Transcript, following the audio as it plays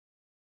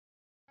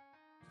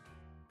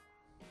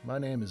My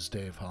name is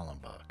Dave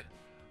Hollenbach,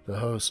 the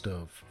host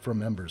of From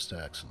Members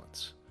to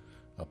Excellence,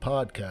 a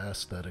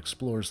podcast that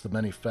explores the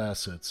many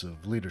facets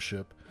of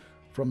leadership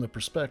from the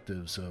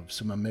perspectives of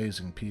some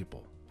amazing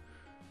people.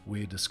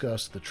 We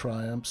discuss the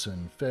triumphs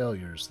and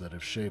failures that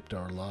have shaped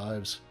our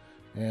lives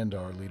and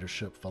our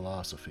leadership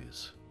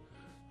philosophies.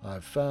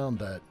 I've found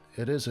that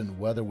it isn't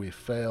whether we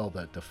fail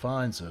that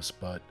defines us,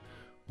 but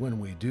when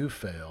we do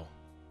fail,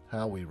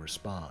 how we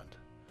respond.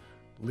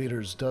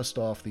 Leaders dust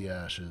off the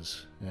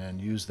ashes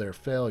and use their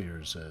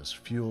failures as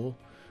fuel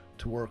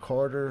to work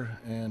harder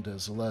and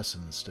as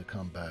lessons to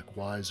come back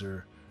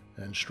wiser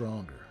and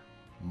stronger,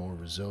 more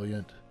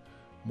resilient,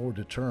 more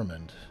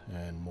determined,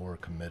 and more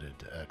committed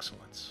to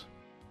excellence.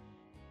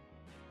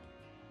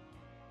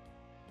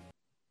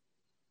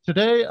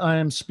 Today I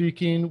am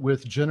speaking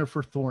with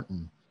Jennifer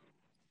Thornton.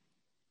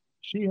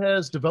 She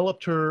has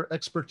developed her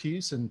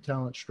expertise in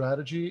talent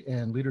strategy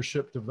and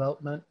leadership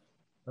development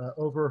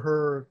over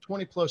her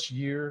 20-plus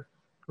year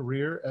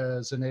career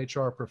as an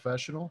HR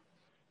professional.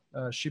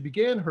 She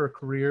began her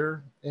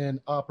career in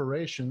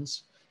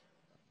operations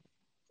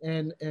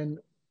and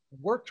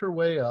worked her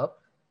way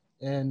up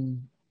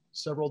in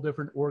several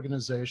different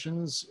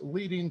organizations,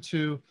 leading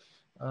to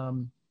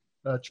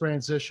a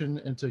transition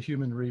into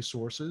human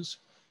resources,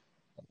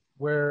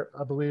 where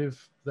I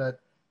believe that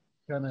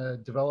kind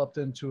of developed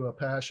into a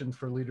passion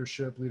for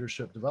leadership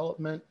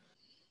development,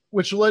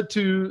 which led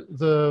to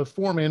the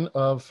forming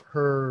of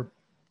her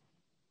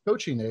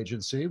coaching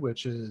agency,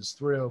 which is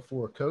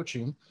 304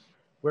 Coaching,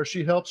 where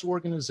she helps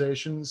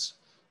organizations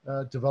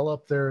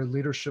develop their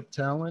leadership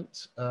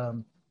talent,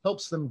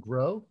 helps them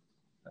grow.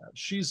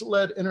 She's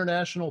led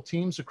international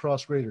teams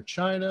across Greater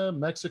China,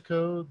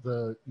 Mexico,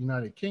 the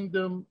United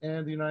Kingdom,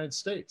 and the United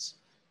States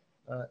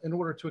in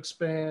order to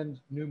expand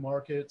new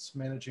markets,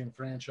 managing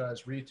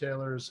franchise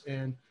retailers,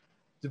 and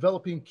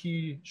developing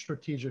key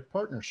strategic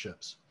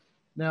partnerships.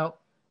 Now,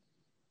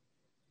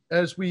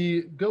 as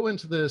we go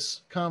into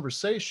this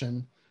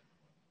conversation,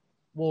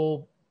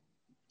 we'll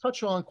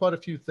touch on quite a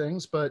few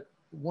things, but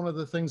one of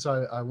the things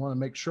I want to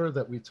make sure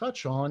that we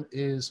touch on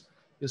is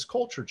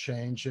culture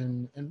change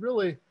and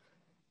really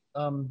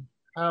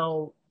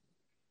how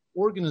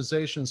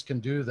organizations can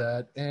do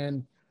that,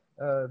 and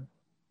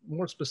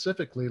more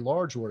specifically,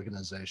 large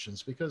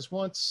organizations, because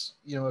once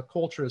a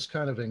culture is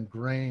kind of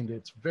ingrained,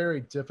 it's very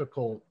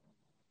difficult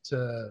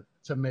to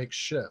make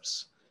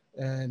shifts.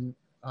 And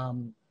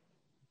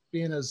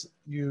being as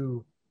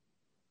you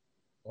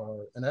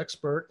are an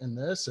expert in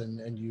this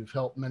and you've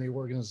helped many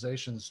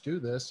organizations do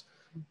this,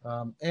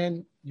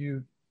 and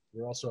you're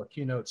also a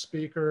keynote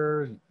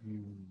speaker,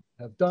 you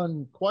have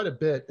done quite a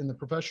bit in the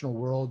professional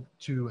world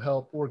to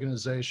help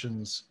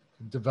organizations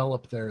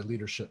develop their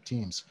leadership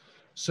teams.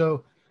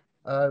 So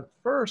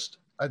first,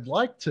 I'd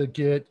like to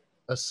get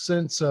a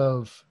sense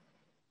of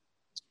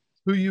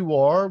who you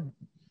are,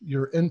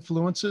 your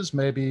influences,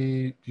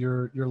 maybe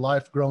your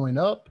life growing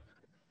up.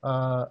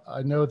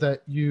 I know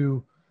that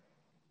you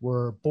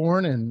were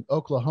born in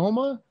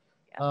Oklahoma.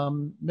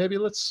 Maybe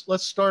let's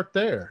start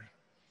there.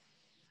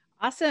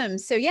 Awesome.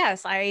 So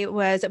yes, I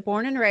was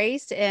born and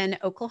raised in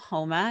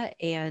Oklahoma,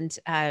 and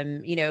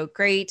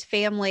great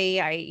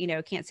family.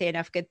 I can't say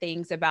enough good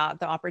things about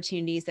the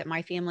opportunities that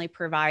my family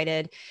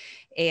provided.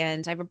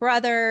 And I have a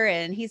brother,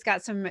 and he's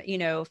got some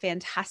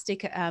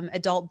fantastic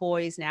adult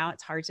boys now.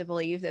 It's hard to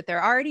believe that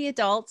they're already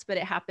adults, but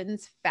it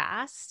happens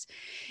fast.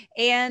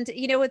 And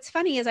what's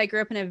funny is I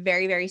grew up in a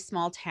very, very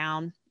small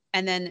town.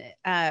 And then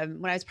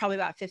when I was probably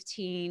about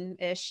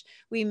 15-ish,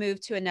 we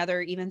moved to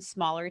another even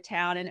smaller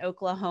town in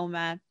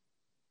Oklahoma.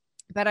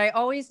 But I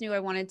always knew I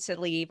wanted to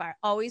leave. I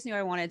always knew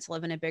I wanted to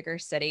live in a bigger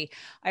city.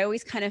 I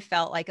always kind of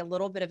felt like a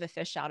little bit of a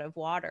fish out of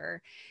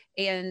water.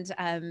 And,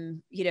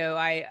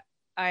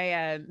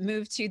 I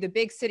moved to the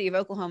big city of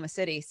Oklahoma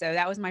City. So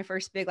that was my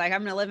first big, I'm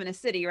going to live in a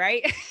city,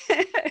 right?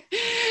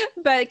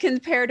 But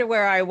compared to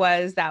where I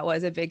was, that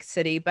was a big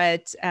city.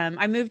 But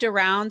I moved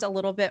around a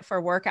little bit for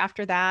work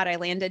after that. I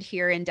landed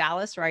here in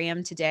Dallas, where I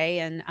am today,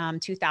 in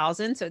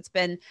 2000. So it's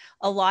been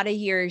a lot of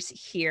years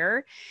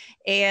here.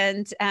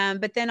 And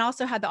but then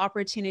also had the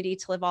opportunity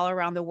to live all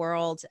around the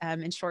world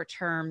in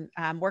short-term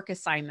work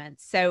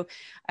assignments. So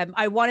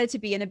I wanted to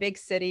be in a big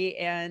city,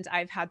 and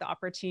I've had the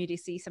opportunity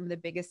to see some of the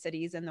biggest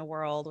cities in the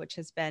world, which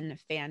has been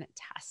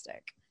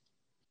fantastic.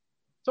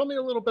 Tell me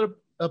a little bit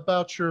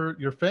about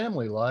your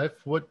family life.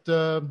 What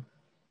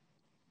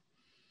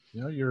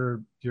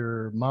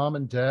your mom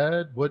and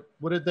dad, what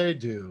did they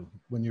do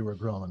when you were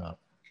growing up?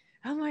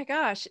 Oh my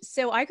gosh.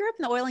 So I grew up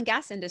in the oil and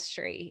gas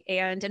industry,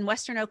 and in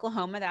Western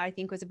Oklahoma, that I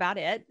think was about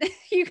it.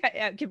 You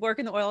could work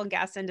in the oil and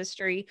gas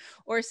industry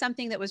or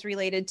something that was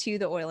related to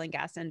the oil and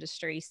gas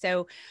industry.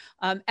 So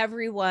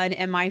everyone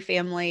in my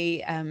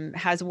family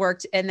has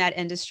worked in that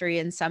industry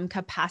in some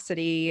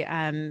capacity,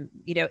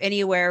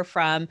 anywhere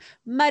from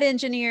mud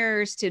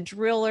engineers to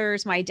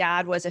drillers. My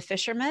dad was a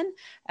fisherman,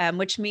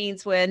 which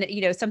means when,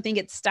 something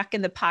gets stuck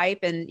in the pipe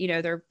and,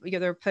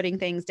 they're putting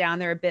things down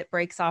there, a bit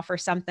breaks off or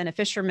something, a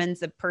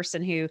fisherman's the person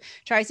person who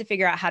tries to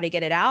figure out how to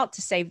get it out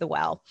to save the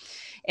well.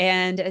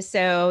 And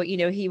so,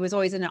 he was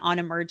always on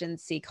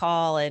emergency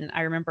call. And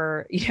I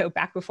remember,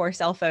 back before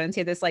cell phones, he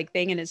had this like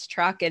thing in his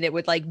truck, and it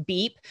would like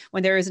beep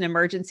when there was an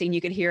emergency, and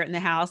you could hear it in the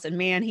house. And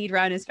man, he'd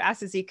run as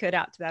fast as he could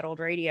out to that old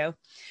radio.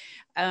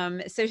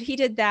 So he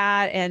did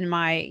that. And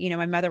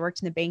my mother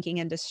worked in the banking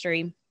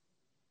industry.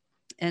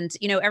 And,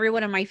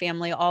 everyone in my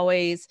family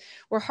always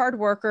were hard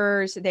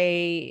workers.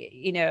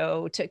 They,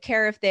 took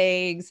care of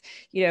things.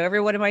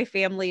 Everyone in my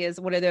family is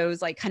one of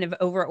those like kind of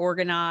over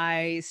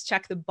organized,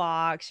 check the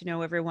box,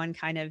 everyone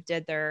kind of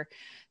did their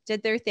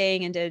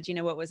thing and did,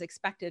 what was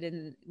expected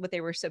and what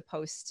they were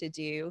supposed to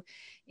do.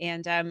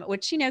 And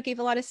which, gave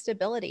a lot of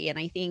stability. And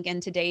I think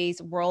in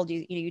today's world,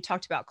 you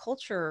talked about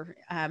culture.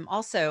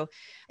 Also,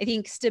 I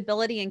think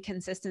stability and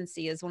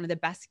consistency is one of the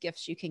best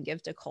gifts you can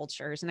give to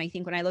cultures. And I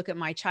think when I look at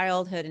my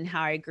childhood and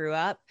how I grew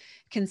up,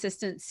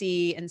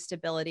 consistency and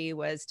stability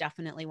was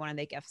definitely one of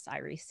the gifts I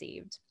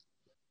received.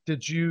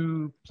 Did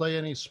you play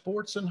any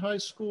sports in high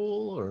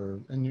school or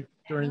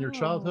during your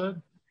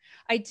childhood?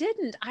 I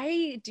didn't.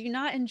 I do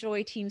not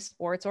enjoy team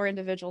sports or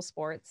individual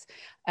sports,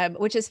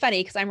 which is funny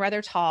because I'm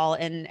rather tall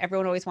and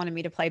everyone always wanted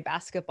me to play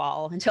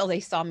basketball until they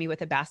saw me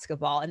with a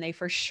basketball, and they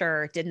for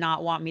sure did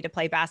not want me to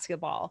play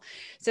basketball.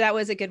 So that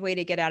was a good way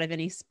to get out of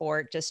any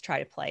sport, just try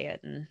to play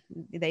it, and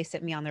they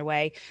sent me on their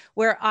way.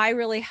 Where I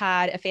really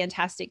had a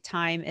fantastic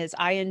time is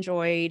I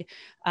enjoyed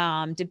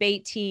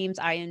debate teams.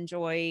 I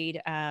enjoyed,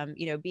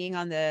 being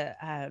on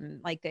the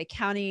like the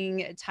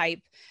accounting type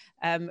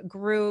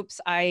groups.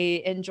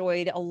 I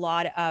enjoyed a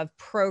lot of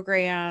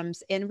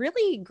programs and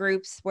really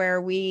groups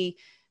where we,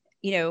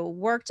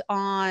 worked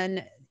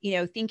on,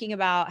 thinking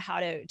about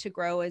how to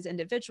grow as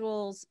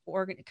individuals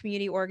or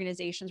community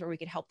organizations where we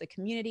could help the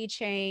community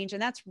change.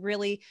 And that's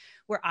really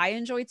where I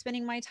enjoyed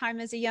spending my time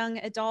as a young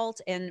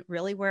adult, and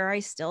really where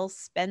I still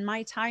spend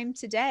my time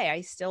today.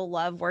 I still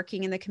love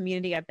working in the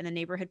community. I've been a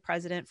neighborhood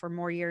president for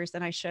more years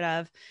than I should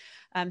have.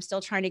 I'm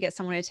still trying to get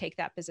someone to take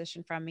that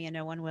position from me, and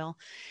no one will.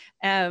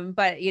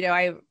 But,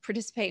 I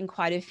participate in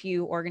quite a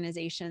few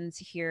organizations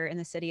here in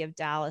the city of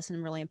Dallas, and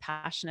I'm really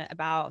passionate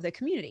about the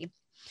community.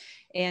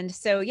 And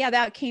so, yeah,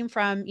 that came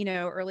from,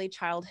 early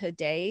childhood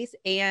days.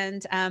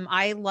 And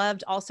I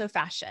loved also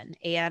fashion,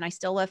 and I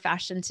still love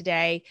fashion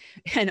today.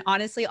 And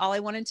honestly, all I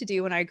wanted to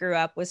do when I grew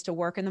up was to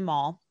work in the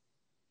mall.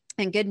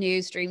 And good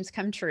news, dreams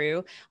come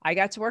true. I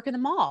got to work in the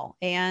mall,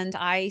 and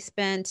I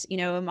spent,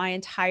 my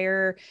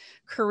entire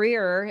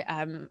career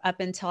up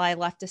until I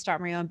left to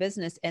start my own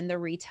business in the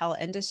retail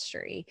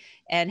industry,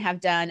 and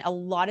have done a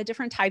lot of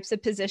different types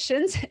of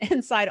positions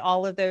inside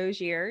all of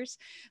those years.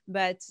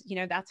 But,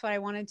 that's what I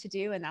wanted to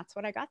do, and that's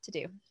what I got to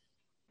do.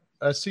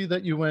 I see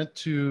that you went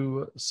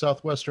to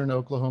Southwestern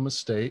Oklahoma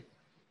State.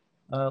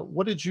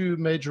 What did you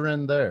major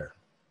in there?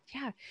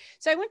 Yeah.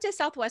 So I went to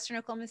Southwestern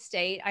Oklahoma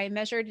State. I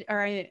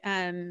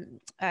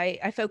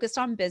focused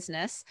on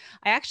business.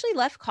 I actually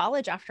left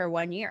college after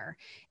 1 year,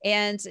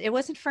 and it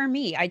wasn't for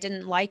me. I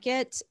didn't like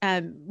it.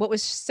 What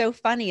was so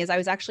funny is I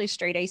was actually a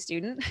straight A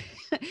student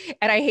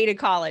and I hated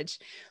college.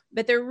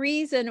 But the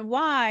reason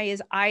why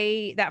is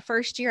that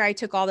first year I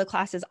took all the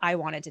classes I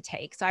wanted to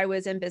take. So I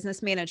was in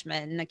business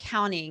management and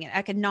accounting and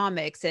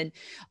economics and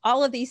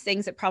all of these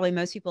things that probably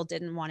most people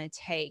didn't want to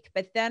take.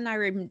 But then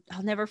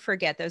I'll never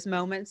forget those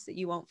moments that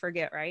you won't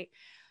forget, right?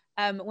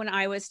 When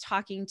I was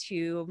talking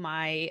to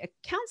my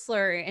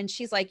counselor, and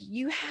she's like,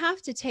 you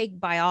have to take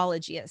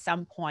biology at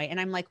some point.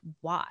 And I'm like,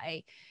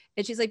 why?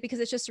 And she's like, because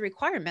it's just a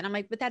requirement. I'm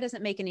like, but that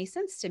doesn't make any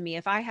sense to me.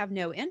 If I have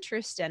no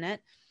interest in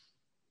it,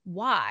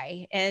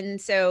 why?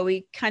 And so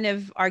we kind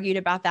of argued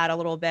about that a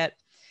little bit.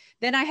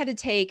 Then I had to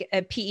take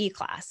a PE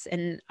class,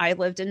 and I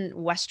lived in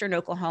Western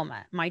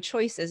Oklahoma. My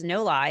choices,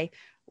 no lie,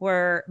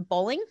 were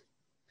bowling,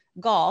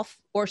 golf,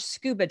 or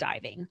scuba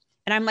diving.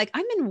 And I'm like,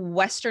 I'm in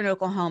Western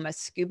Oklahoma,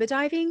 scuba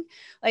diving?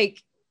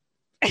 Like,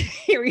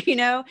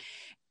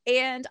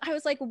 And I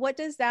was like, what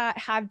does that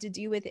have to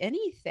do with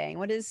anything?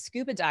 What does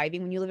scuba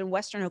diving, when you live in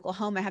Western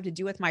Oklahoma, have to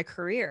do with my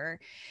career?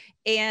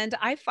 And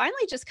I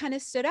finally just kind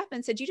of stood up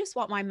and said, you just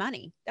want my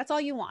money. That's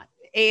all you want.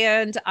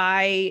 And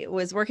I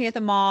was working at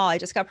the mall. I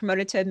just got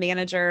promoted to a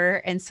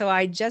manager. And so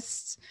I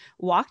just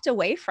walked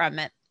away from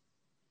it,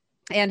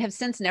 and have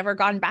since never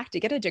gone back to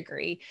get a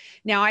degree.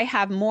 Now I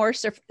have more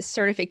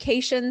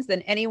certifications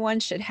than anyone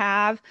should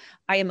have.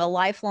 I am a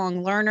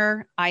lifelong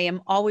learner. I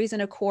am always in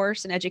an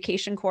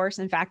education course.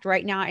 In fact,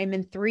 right now I'm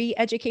in 3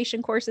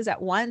 education courses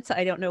at once.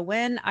 I don't know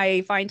when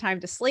I find time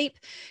to sleep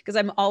because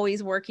I'm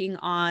always working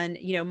on,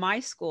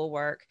 my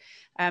schoolwork.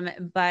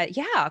 But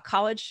yeah,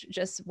 college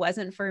just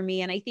wasn't for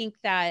me. And I think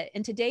that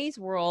in today's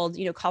world,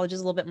 college is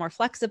a little bit more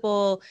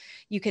flexible.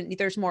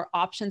 There's more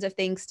options of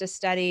things to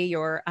study.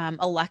 Your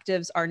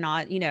electives are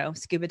not,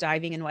 scuba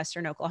diving in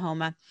Western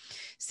Oklahoma.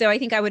 So I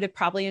think I would have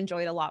probably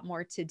enjoyed a lot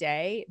more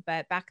today,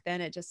 but back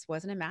then it just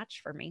wasn't a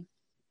match for me.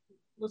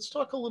 Let's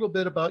talk a little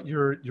bit about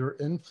your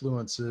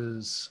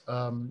influences,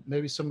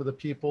 maybe some of the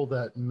people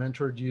that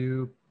mentored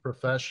you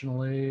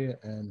professionally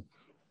and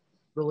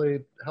really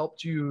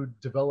helped you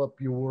develop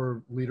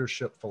your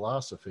leadership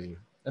philosophy,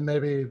 and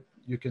maybe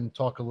you can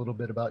talk a little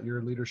bit about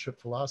your leadership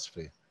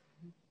philosophy.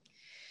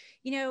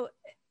 You know,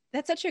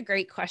 that's such a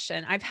great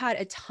question. I've had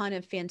a ton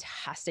of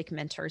fantastic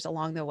mentors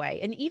along the way.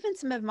 And even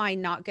some of my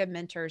not good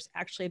mentors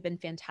actually have been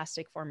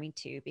fantastic for me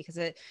too, because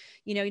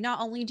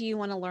not only do you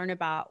want to learn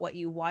about what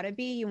you want to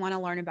be, you want to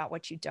learn about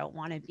what you don't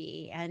want to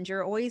be. And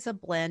you're always a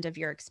blend of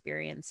your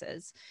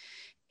experiences.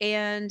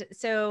 And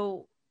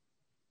so,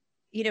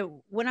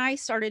 when I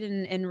started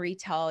in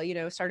retail,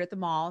 started at the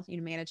mall,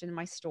 managing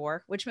my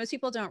store, which most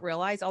people don't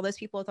realize, all those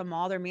people at the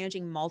mall, they're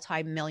managing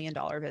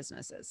multi-million-dollar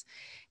businesses.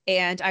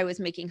 And I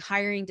was making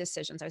hiring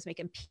decisions. I was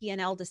making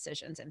P&L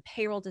decisions and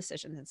payroll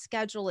decisions and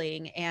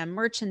scheduling and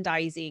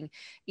merchandising,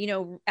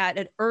 at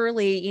an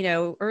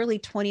early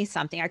 20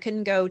 something. I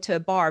couldn't go to a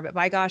bar, but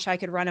by gosh, I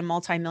could run a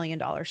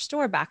multi-million-dollar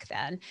store back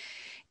then.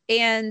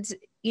 And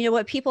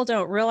what people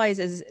don't realize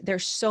is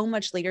there's so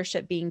much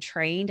leadership being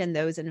trained in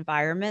those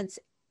environments.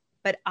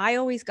 But I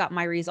always got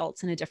my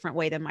results in a different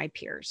way than my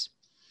peers.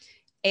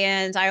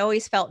 And I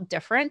always felt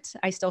different.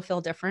 I still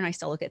feel different. I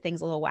still look at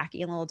things a little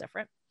wacky and a little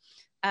different.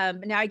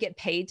 But now I get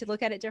paid to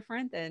look at it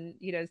different than,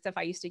 stuff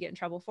I used to get in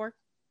trouble for.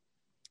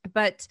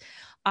 But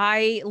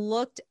I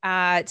looked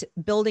at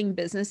building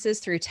businesses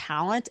through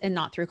talent and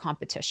not through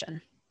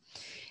competition.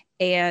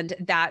 And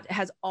that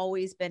has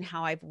always been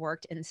how I've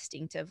worked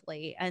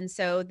instinctively. And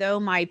so though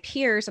my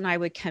peers and I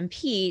would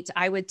compete,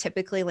 I would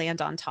typically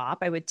land on top.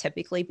 I would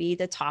typically be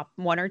the top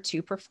 1 or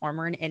 2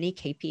 performer in any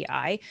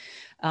KPI.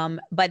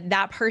 But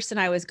that person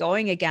I was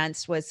going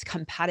against was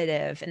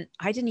competitive and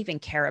I didn't even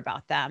care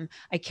about them.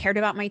 I cared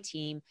about my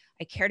team.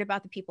 I cared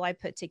about the people I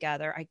put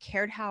together. I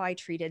cared how I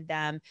treated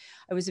them.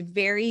 I was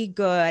very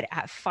good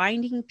at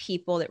finding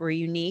people that were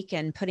unique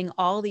and putting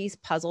all these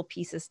puzzle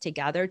pieces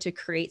together to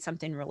create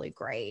something really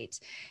great.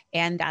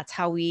 And that's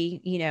how we,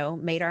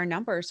 made our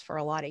numbers for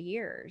a lot of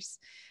years.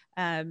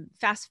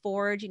 Fast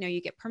forward,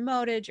 you get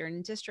promoted, you're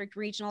in district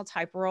regional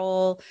type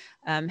role,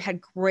 had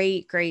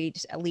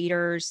great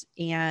leaders.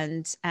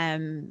 And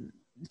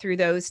through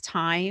those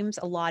times,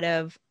 a lot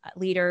of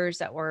leaders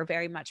that were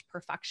very much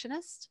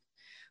perfectionist.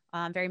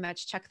 Very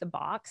much check the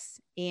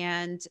box.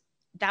 And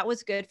that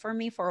was good for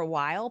me for a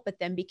while, but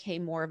then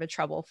became more of a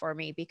trouble for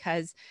me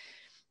because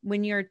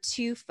when you're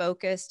too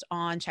focused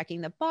on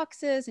checking the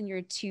boxes and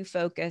you're too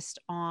focused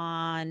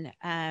on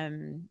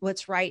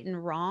what's right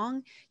and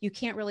wrong, you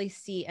can't really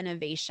see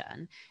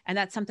innovation. And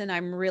that's something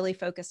I'm really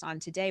focused on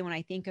today. When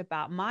I think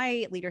about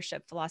my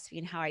leadership philosophy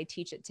and how I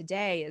teach it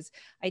today is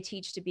I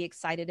teach to be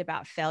excited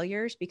about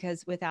failures,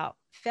 because without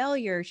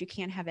failures, you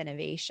can't have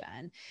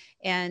innovation.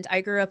 And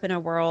I grew up in a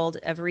world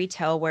of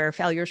retail where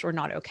failures were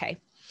not okay.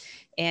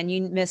 And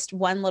you missed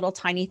one little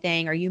tiny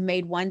thing, or you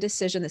made one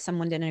decision that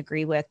someone didn't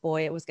agree with,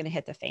 boy, it was going to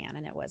hit the fan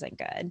and it wasn't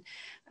good.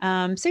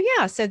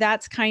 So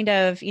that's kind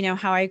of,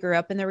 how I grew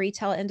up in the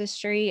retail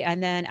industry.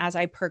 And then as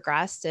I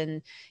progressed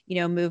and,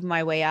 moved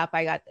my way up,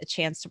 I got a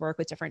chance to work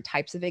with different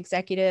types of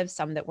executives,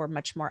 some that were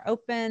much more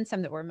open,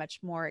 some that were much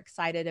more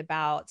excited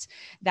about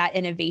that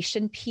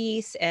innovation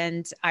piece.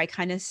 And I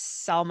kind of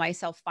saw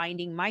myself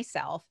finding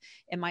myself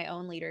in my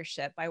own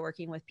leadership by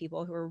working with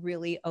people who are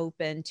really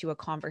open to a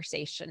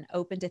conversation,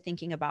 open to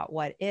thinking about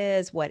what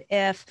is, what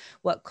if,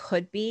 what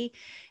could be.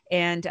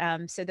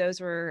 And so those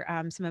were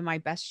some of my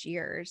best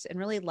years and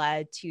really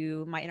led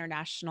to my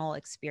international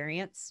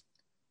experience,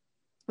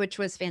 which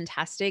was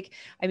fantastic.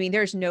 I mean,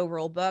 there's no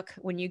rule book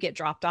when you get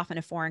dropped off in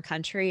a foreign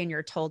country and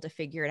you're told to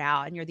figure it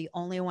out and you're the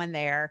only one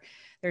there.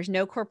 There's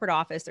no corporate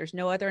office. There's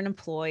no other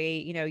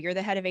employee. You're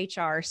the head of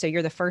HR. So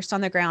you're the first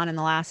on the ground and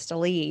the last to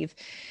leave.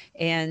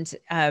 And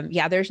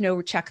there's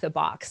no check the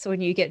box. So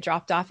when you get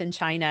dropped off in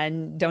China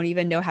and don't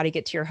even know how to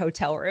get to your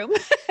hotel room.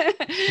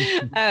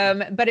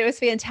 But it was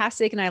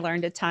fantastic. And I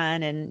learned a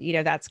ton. And,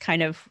 that's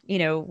kind of,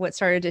 what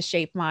started to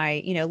shape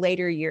my,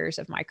 later years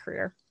of my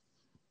career.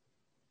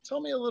 Tell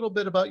me a little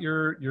bit about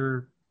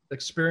your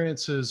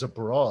experiences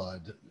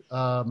abroad,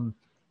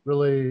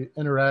 really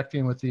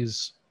interacting with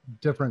these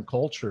different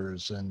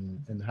cultures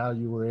and how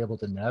you were able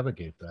to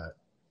navigate that.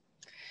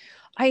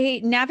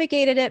 I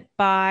navigated it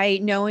by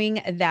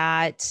knowing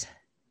that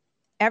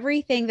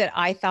everything that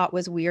I thought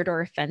was weird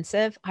or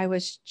offensive, I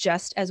was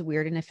just as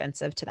weird and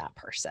offensive to that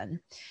person.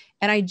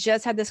 And I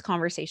just had this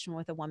conversation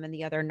with a woman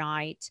the other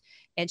night,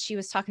 and she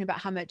was talking about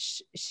how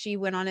much she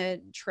went on a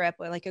trip,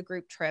 like a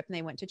group trip, and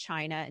they went to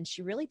China, and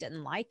she really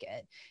didn't like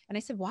it. And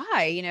I said,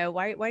 why?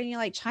 Why didn't you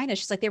like China?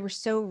 She's like, they were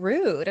so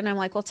rude. And I'm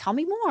like, well, tell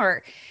me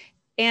more.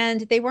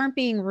 And they weren't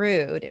being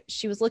rude.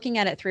 She was looking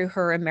at it through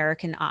her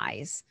American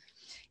eyes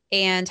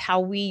and how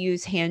we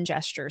use hand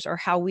gestures or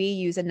how we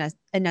use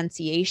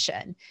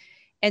enunciation.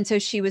 And so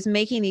she was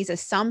making these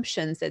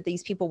assumptions that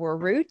these people were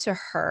rude to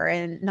her,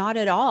 and not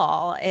at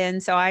all.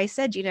 And so I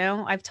said,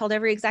 I've told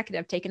every executive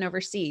I've taken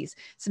overseas,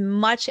 as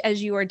much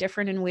as you are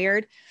different and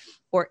weird,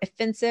 or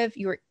offensive,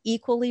 you're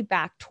equally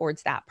back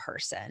towards that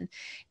person.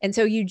 And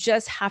so you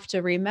just have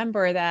to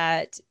remember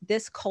that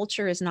this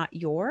culture is not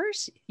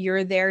yours.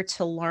 You're there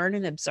to learn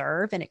and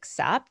observe and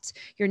accept.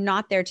 You're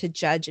not there to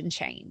judge and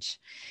change.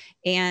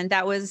 And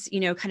that was,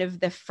 kind of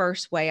the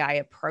first way I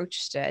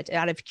approached it,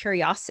 out of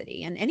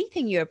curiosity. And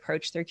anything you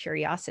approach through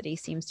curiosity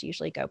seems to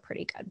usually go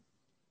pretty good.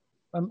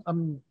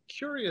 I'm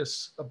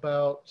curious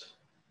about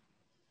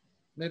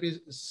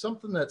maybe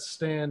something that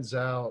stands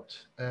out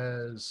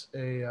as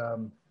a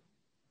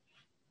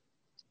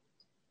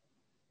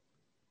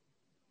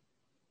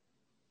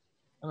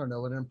I don't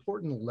know, an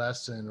important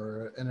lesson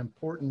or an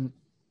important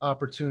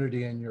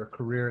opportunity in your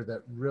career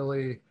that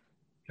really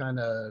kind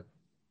of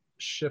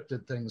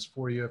shifted things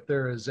for you, if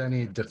there is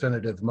any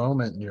definitive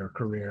moment in your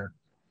career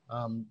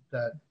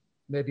that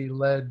maybe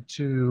led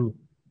to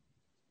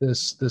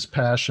this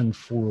passion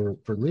for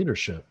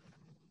leadership?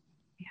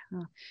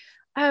 Yeah.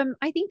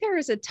 I think there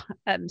is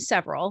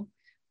several.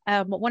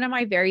 One of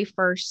my very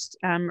first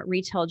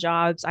retail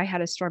jobs, I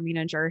had a store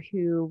manager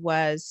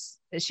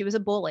she was a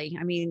bully.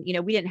 I mean,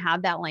 we didn't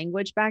have that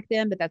language back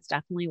then, but that's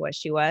definitely what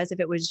she was.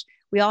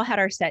 We all had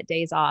our set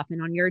days off,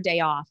 and on your day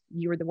off,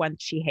 you were the one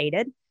she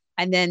hated.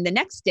 And then the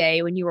next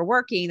day when you were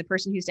working, the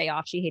person whose day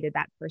off, she hated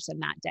that person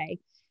that day.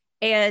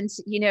 And,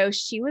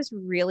 she was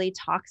really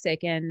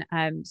toxic and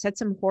said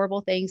some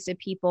horrible things to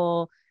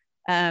people.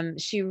 And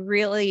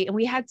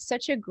we had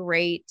such a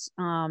great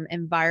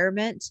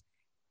environment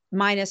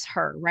minus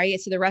her, right?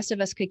 So the rest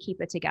of us could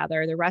keep it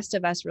together. The rest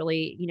of us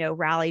really,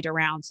 rallied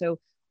around. So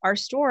our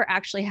store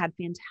actually had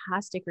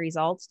fantastic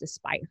results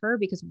despite her,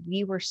 because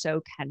we were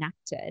so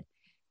connected.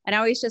 And I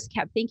always just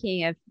kept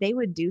thinking, if they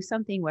would do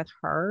something with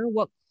her,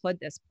 what could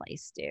this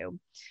place do?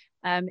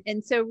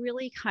 And so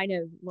really kind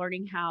of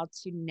learning how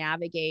to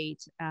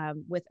navigate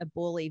with a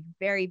bully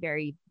very,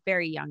 very,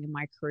 very young in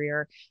my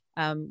career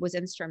was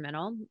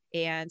instrumental.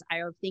 And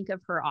I think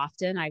of her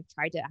often. I've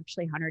tried to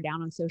actually hunt her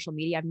down on social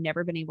media. I've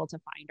never been able to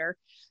find her.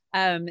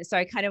 So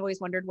I kind of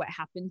always wondered what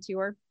happened to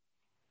her.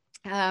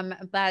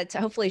 But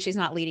hopefully she's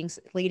not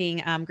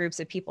leading groups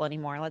of people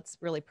anymore. Let's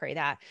really pray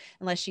that,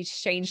 unless she's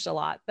changed a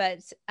lot.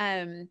 But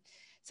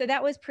so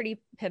that was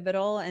pretty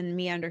pivotal in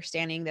me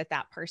understanding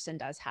that person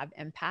does have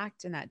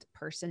impact and that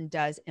person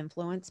does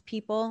influence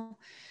people.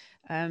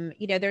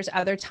 There's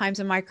other times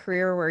in my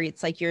career where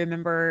it's like, you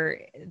remember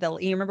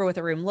what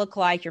the room looked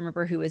like, you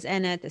remember who was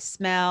in it, the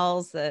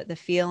smells, the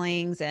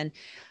feelings. And,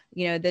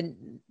 the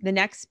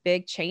next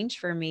big change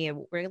for me,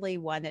 really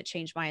one that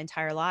changed my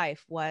entire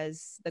life,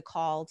 was the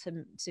call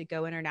to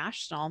go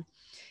international.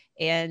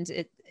 And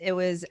it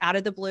was out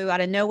of the blue,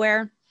 out of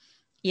nowhere.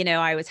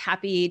 I was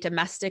happy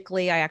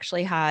domestically. I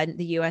actually had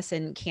the US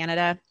and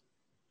Canada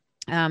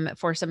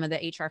for some of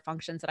the HR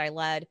functions that I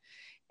led.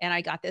 And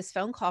I got this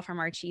phone call from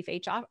our chief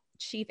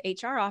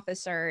HR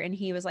officer. And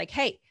he was like,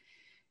 "Hey,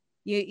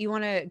 you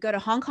want to go to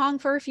Hong Kong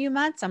for a few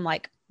months?" I'm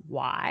like,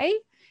 "Why?"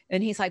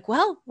 And he's like,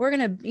 "Well, we're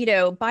going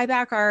to, buy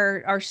back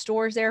our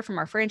stores there from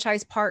our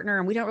franchise partner.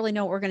 And we don't really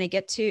know what we're going to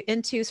get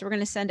into. So we're going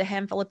to send a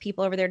handful of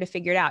people over there to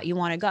figure it out. You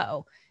want to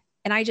go?"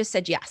 And I just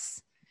said,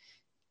 yes.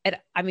 And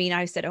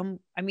I said,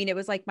 it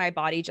was like my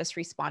body just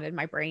responded.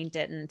 My brain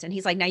didn't. And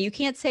he's like, "Now you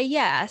can't say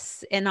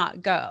yes and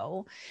not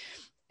go."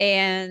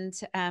 And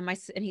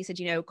he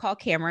said, "Call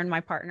Cameron, my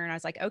partner." And I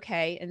was like,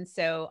 "Okay." And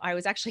so I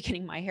was actually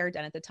getting my hair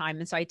done at the time.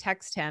 And so I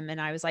texted him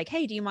and I was like,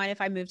 "Hey, do you mind if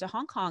I move to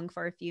Hong Kong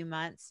for a few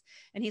months?"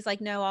 And he's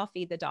like, "No, I'll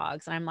feed the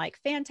dogs." And I'm like,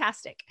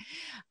 "Fantastic."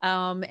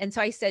 And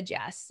so I said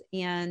yes.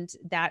 And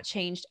that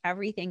changed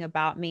everything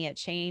about me.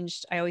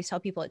 I always tell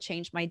people it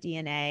changed my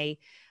DNA.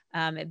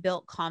 It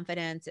built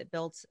confidence, it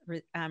built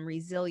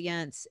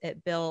resilience,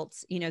 it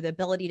built, the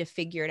ability to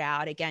figure it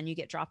out. Again, you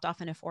get dropped off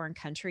in a foreign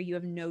country, you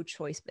have no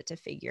choice but to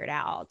figure it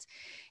out.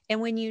 And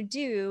when you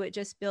do, it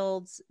just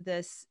builds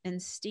this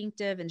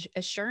instinctive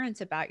assurance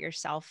about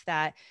yourself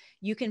that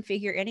you can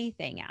figure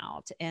anything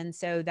out. And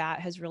so that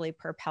has really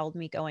propelled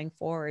me going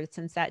forward.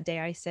 Since that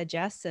day, I said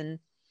yes and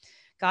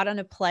got on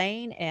a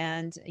plane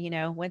and,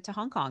 went to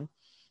Hong Kong.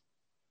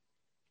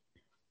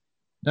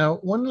 Now,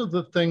 one of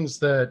the things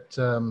that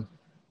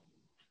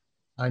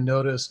I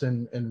noticed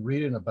in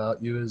reading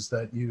about you is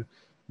that you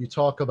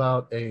talk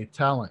about a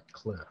talent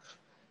cliff.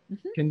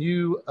 Mm-hmm. Can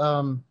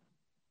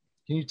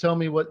you tell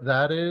me what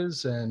that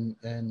is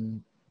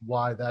and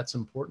why that's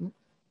important?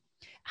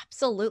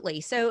 Absolutely.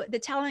 So the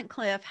talent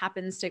cliff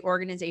happens to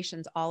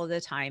organizations all of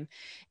the time.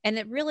 And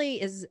it really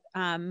is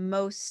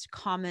most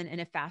common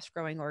in a fast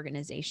growing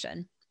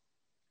organization.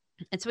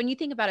 And so when you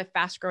think about a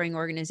fast growing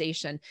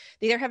organization,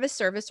 they either have a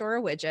service or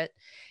a widget.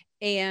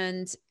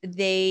 And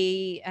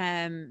the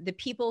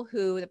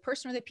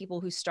person or the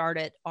people who start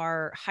it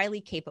are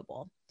highly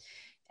capable.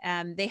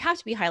 They have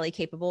to be highly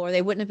capable or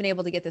they wouldn't have been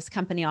able to get this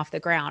company off the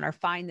ground or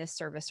find this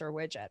service or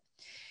widget.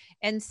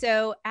 And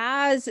so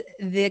as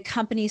the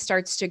company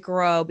starts to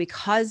grow,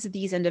 because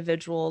these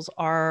individuals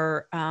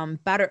are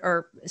better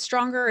or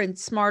stronger and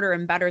smarter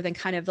and better than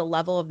kind of the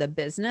level of the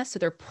business, so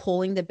they're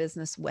pulling the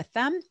business with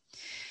them.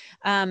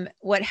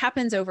 What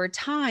happens over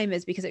time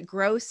is because it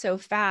grows so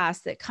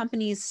fast that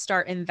companies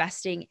start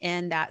investing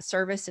in that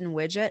service and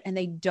widget, and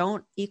they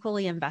don't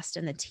equally invest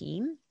in the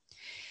team.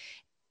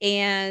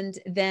 And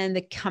then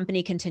the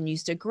company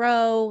continues to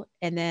grow,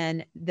 and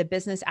then the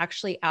business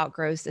actually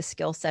outgrows the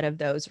skill set of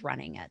those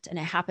running it. And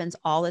it happens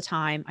all the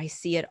time. I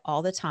see it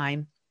all the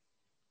time.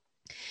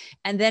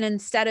 And then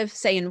instead of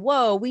saying,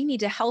 whoa, we need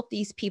to help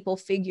these people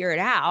figure it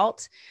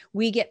out,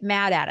 we get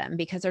mad at them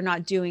because they're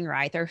not doing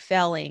right. They're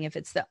failing. If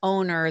it's the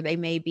owner, they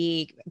may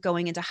be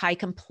going into high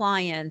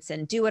compliance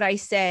and do what I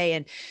say.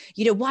 And,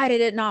 why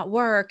did it not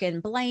work?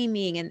 And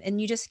blaming. And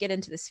you just get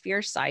into this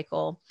fear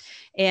cycle.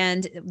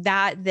 And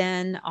that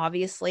then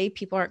obviously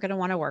people aren't going to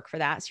want to work for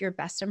that. So your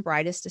best and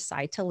brightest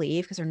decide to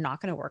leave because they're not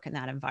going to work in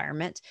that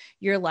environment.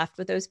 You're left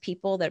with those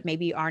people that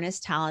maybe aren't as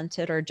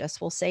talented or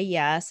just will say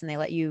yes. And they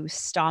let you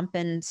stomp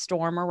and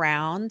storm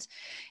around.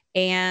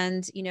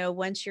 And,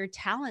 once your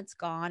talent's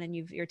gone and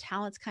your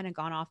talent's kind of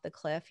gone off the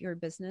cliff, your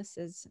business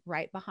is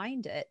right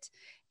behind it.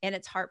 And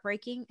it's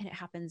heartbreaking, and it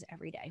happens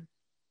every day.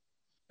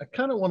 I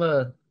kind of want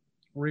to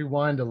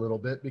rewind a little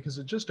bit because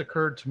it just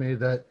occurred to me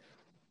that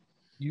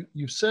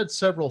you've said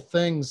several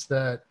things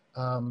that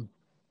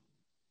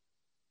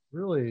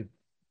really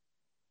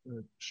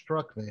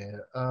struck me.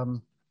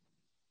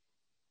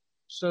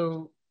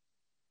 So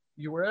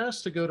you were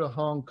asked to go to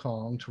Hong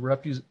Kong to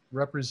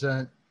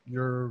represent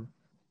your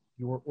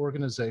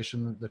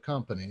organization, the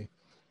company,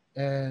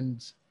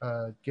 and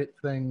get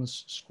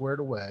things squared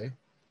away.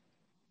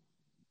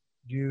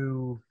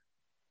 You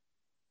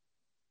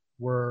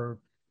were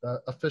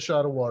a fish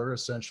out of water,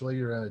 essentially.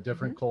 You're in a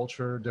different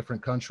culture,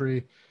 different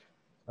country,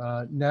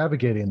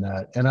 navigating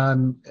that.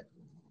 And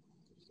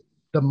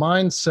the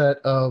mindset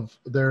of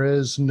there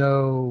is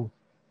no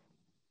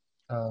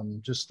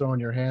just throwing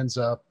your hands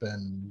up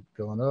and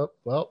going, oh,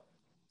 well,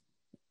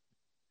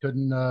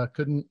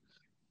 couldn't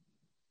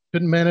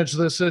manage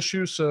this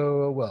issue.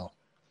 So, well,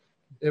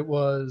 it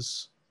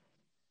was,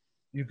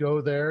 you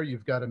go there,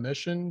 you've got a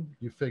mission,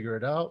 you figure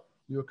it out,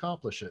 you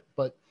accomplish it.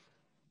 But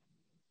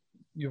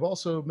you've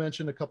also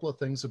mentioned a couple of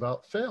things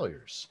about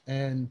failures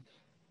and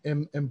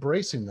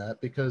embracing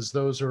that, because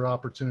those are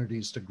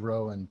opportunities to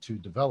grow and to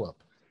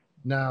develop.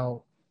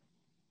 Now,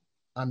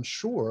 I'm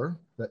sure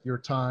that your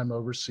time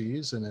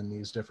overseas and in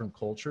these different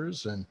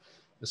cultures, and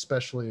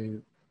especially,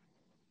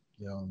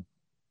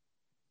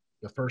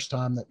 the first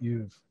time that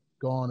you've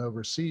gone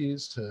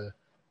overseas to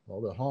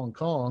Hong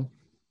Kong,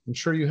 I'm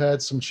sure you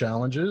had some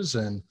challenges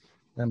and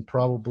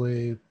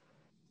probably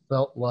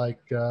felt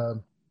like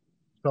fell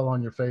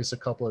on your face a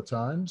couple of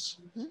times.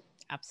 Mm-hmm.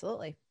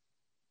 Absolutely.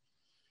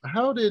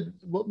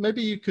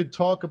 Maybe you could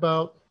talk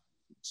about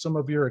some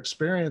of your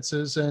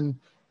experiences and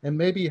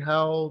maybe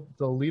how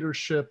the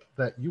leadership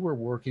that you were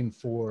working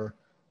for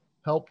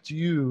helped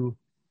you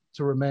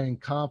to remain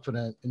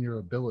confident in your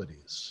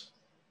abilities.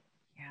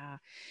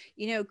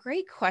 Yeah.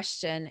 Great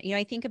question.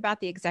 I think about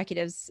the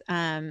executives, the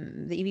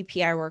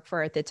EVP I worked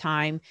for at the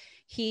time,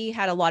 he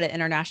had a lot of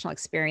international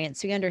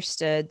experience. So he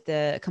understood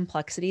the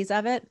complexities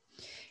of it.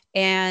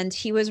 And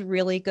he was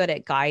really good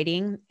at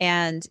guiding.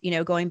 And,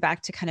 going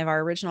back to kind of our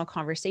original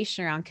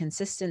conversation around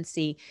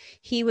consistency,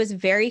 he was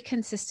very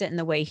consistent in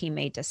the way he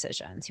made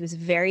decisions. He was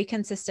very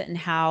consistent in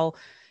how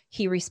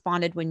he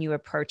responded when you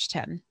approached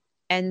him.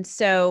 And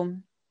so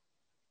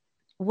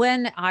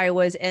when I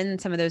was in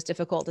some of those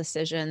difficult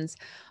decisions,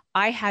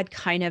 I had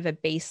kind of a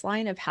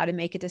baseline of how to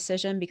make a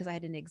decision because I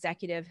had an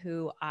executive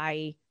who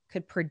I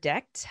could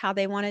predict how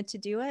they wanted to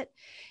do it.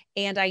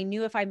 And I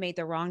knew if I made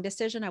the wrong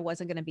decision, I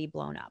wasn't going to be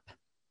blown up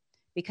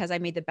because I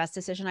made the best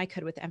decision I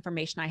could with the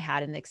information I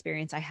had and the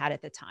experience I had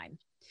at the time.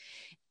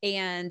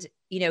 And,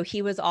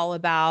 he was all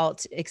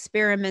about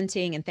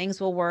experimenting and things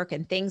will work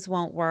and things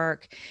won't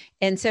work.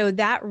 And so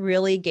that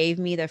really gave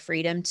me the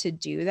freedom to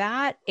do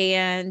that.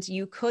 And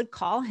you could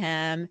call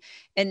him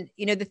and,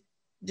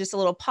 just a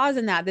little pause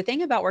in that. The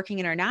thing about working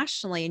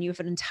internationally and you have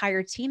an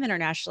entire team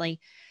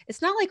internationally,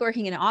 it's not like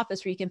working in an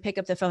office where you can pick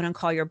up the phone and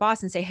call your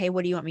boss and say, hey,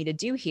 what do you want me to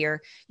do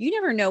here? You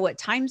never know what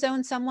time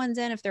zone someone's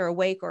in, if they're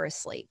awake or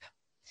asleep.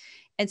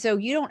 And so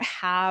you don't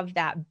have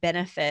that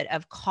benefit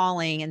of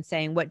calling and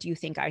saying, what do you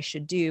think I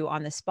should do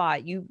on the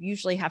spot? You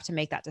usually have to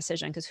make that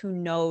decision because who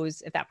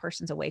knows if that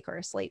person's awake or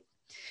asleep.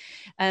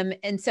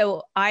 And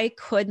so I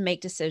could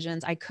make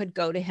decisions. I could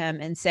go to him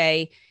and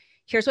say,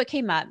 here's what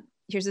came up.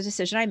 Here's the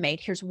decision I made.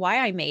 Here's why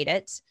I made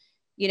it.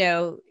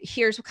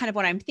 Here's kind of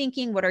what I'm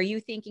thinking. What are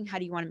you thinking? How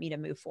do you want me to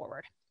move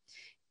forward?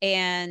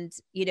 And,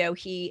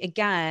 he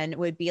again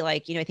would be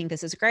like, I think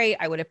this is great.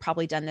 I would have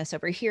probably done this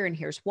over here. And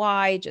here's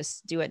why.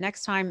 Just do it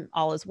next time.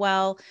 All is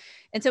well.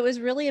 And so it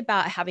was really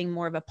about having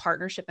more of a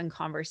partnership and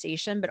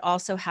conversation, but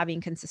also having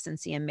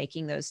consistency in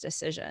making those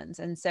decisions.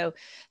 And so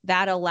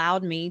that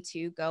allowed me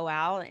to go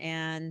out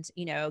and,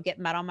 get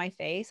mud on my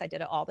face. I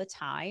did it all the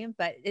time,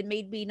 but it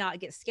made me not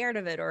get scared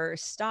of it or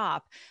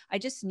stop. I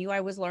just knew I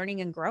was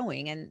learning and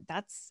growing, and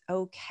that's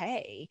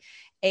okay.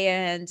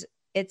 And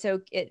it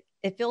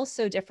feels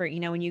so different,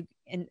 when you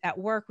at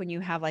work, when you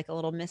have like a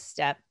little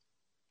misstep,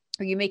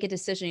 or you make a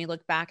decision, you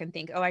look back and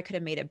think, oh, I could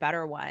have made a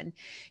better one.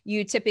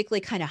 You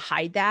typically kind of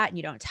hide that and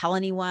you don't tell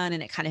anyone,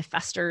 and it kind of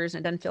festers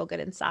and it doesn't feel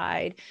good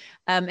inside.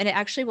 And it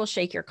actually will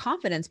shake your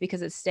confidence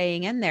because it's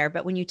staying in there.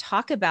 But when you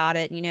talk about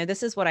it,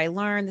 this is what I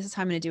learned. This is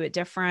how I'm going to do it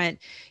different.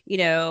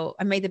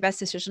 I made the best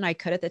decision I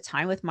could at the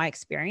time with my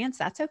experience.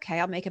 That's okay.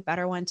 I'll make a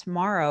better one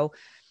tomorrow.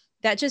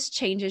 That just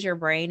changes your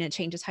brain. It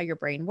changes how your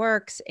brain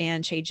works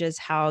and changes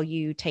how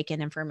you take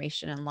in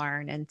information and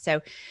learn. And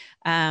so,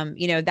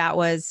 that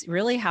was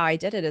really how I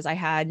did it. Is I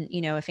had,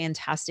 a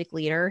fantastic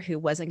leader who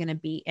wasn't going to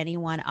beat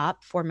anyone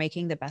up for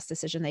making the best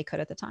decision they could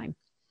at the time.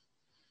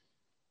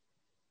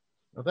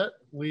 Well, that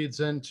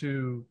leads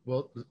into,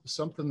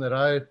 something that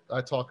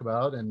I talk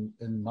about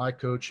in my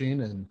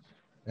coaching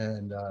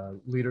and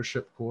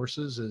leadership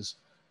courses is,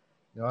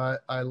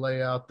 I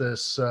lay out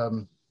this,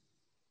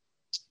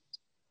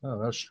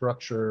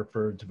 structure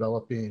for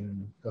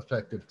developing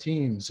effective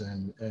teams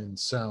and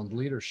sound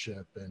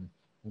leadership and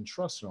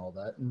trust and all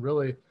that. And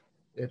really,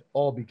 it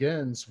all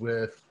begins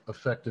with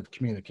effective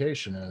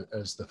communication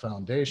as the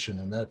foundation.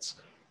 And that's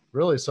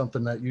really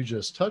something that you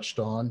just touched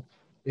on,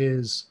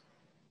 is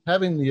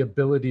having the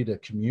ability to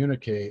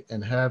communicate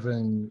and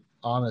having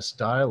honest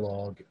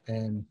dialogue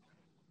and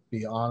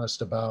be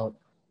honest about,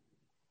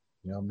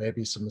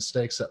 maybe some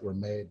mistakes that were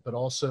made, but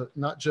also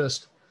not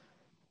just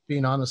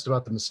being honest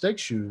about the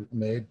mistakes you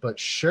made, but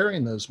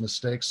sharing those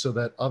mistakes so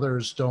that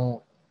others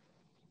don't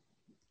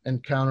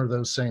encounter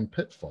those same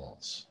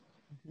pitfalls.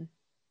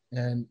 Mm-hmm.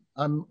 And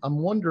I'm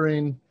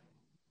wondering,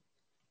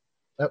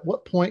 at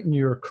what point in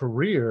your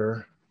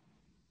career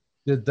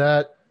did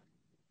that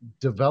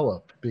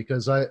develop?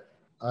 Because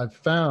I've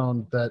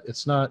found that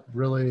it's not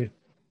really,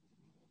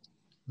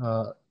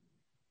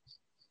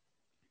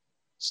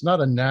 it's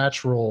not a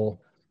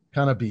natural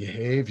kind of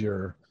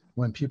behavior.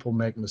 When people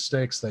make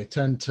mistakes, they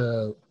tend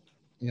to,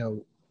 I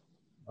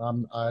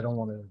don't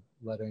want to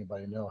let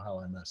anybody know how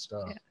I messed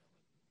up. Yeah.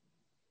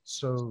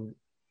 So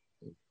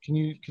can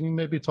you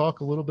maybe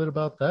talk a little bit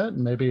about that,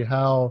 and maybe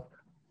how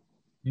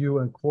you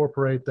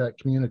incorporate that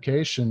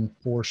communication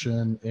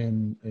portion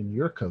in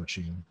your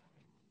coaching?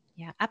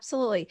 Yeah,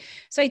 absolutely.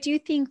 So I do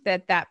think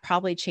that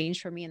probably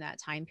changed for me in that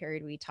time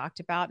period we talked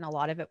about. And a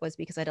lot of it was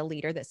because I had a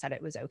leader that said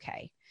it was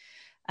okay.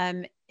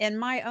 And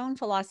my own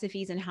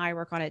philosophies and how I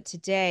work on it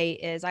today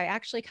is I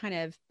actually kind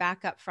of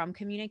back up from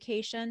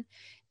communication.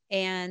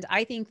 And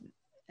I think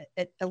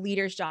a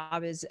leader's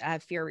job is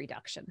fear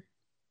reduction.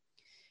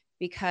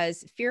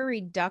 Because fear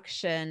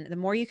reduction, the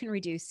more you can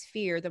reduce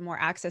fear, the more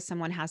access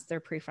someone has to their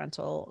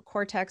prefrontal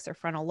cortex or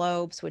frontal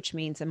lobes, which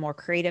means the more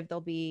creative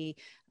they'll be,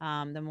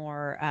 the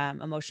more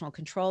emotional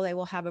control they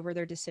will have over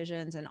their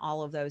decisions and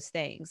all of those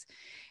things.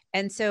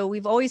 And so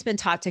we've always been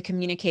taught to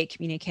communicate,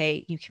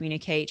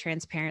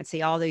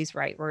 transparency, all these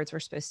right words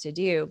we're supposed to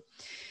do.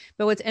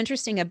 But what's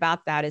interesting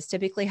about that is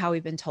typically how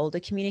we've been told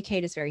to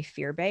communicate is very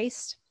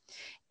fear-based.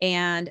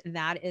 And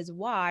that is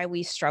why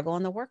we struggle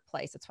in the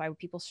workplace. That's why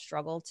people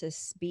struggle to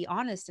be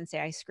honest and say,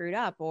 I screwed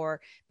up, or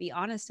be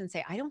honest and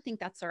say, I don't think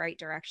that's the right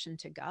direction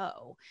to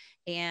go.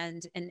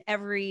 And in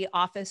every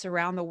office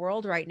around the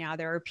world right now,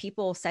 there are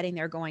people sitting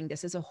there going,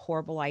 this is a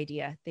horrible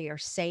idea. They are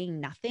saying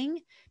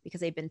nothing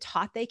because they've been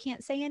taught they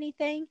can't say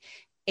anything.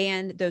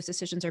 And those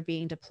decisions are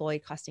being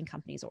deployed, costing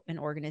companies and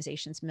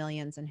organizations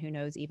millions, and who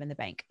knows, even the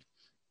bank.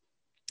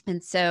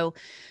 And so,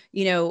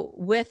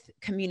 with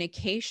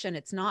communication,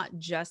 it's not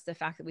just the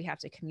fact that we have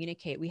to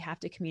communicate. We have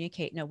to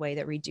communicate in a way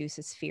that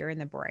reduces fear in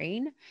the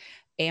brain.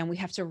 And we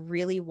have to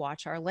really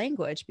watch our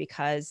language,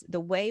 because the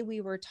way we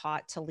were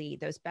taught to lead,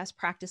 those best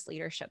practice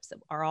leaderships that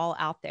are all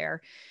out there,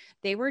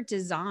 they were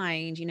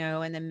designed,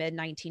 in the mid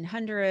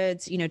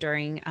 1900s,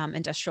 during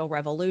Industrial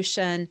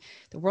Revolution.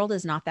 The world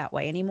is not that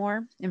way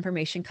anymore.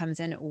 Information comes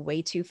in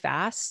way too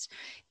fast,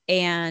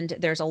 and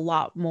there's a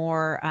lot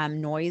more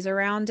noise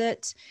around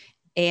it.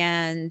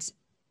 And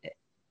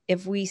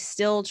if we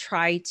still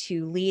try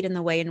to lead in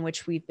the way in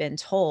which we've been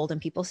told, and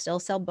people still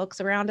sell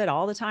books around it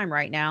all the time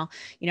right now,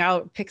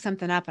 I'll pick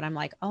something up and I'm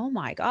like, oh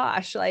my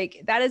gosh,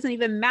 like that doesn't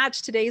even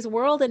match today's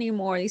world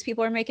anymore. These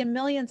people are making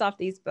millions off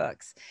these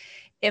books.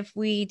 If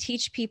we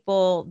teach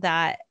people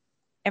that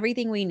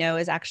everything we know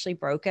is actually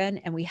broken,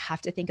 and we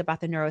have to think about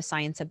the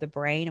neuroscience of the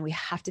brain, and we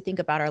have to think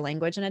about our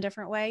language in a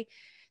different way,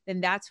 then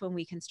that's when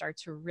we can start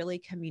to really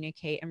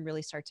communicate and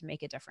really start to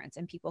make a difference.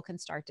 And people can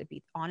start to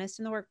be honest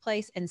in the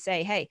workplace and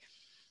say, hey,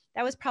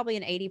 that was probably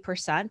an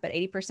 80%, but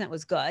 80%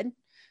 was good.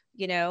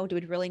 Do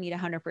we really need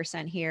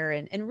 100% here?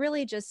 And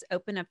really just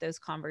open up those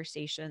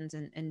conversations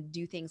and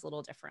do things a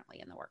little differently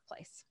in the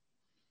workplace.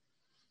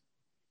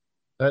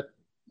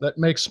 That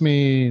makes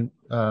me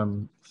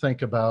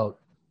think about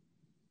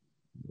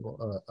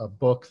a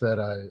book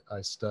that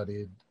I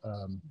studied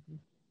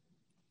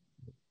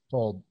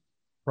called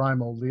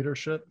Primal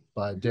Leadership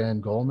by Dan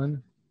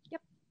Goleman.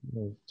 Yep.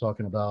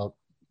 Talking about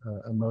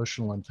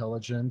emotional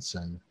intelligence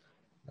and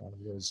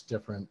those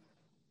different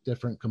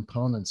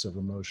components of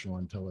emotional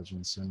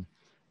intelligence, and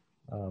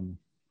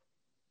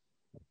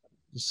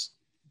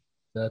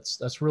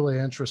that's really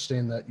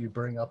interesting that you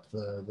bring up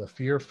the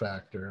fear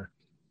factor.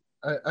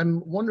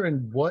 I'm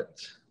wondering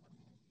what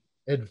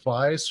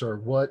advice or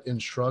what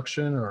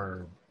instruction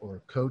or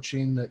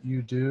coaching that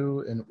you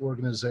do in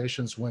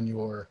organizations when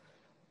you're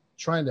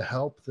trying to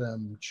help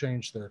them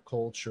change their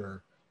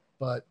culture,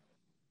 but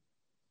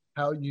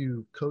how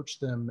you coach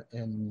them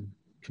in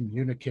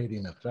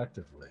communicating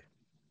effectively?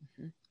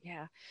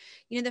 Yeah.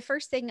 The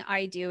first thing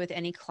I do with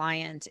any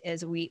client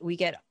is we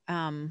get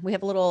we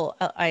have a little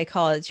I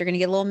call it, you're going to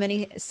get a little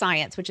mini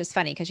science, which is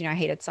funny because I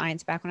hated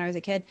science back when I was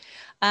a kid.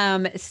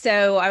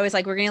 So I was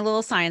like, we're getting a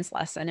little science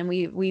lesson, and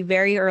we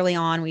very early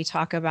on we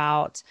talk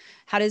about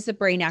how does the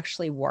brain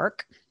actually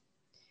work,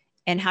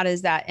 and how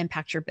does that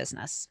impact your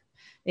business.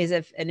 Is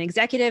if an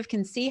executive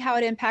can see how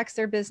it impacts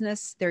their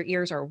business, their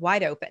ears are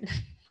wide open.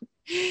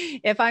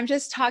 If I'm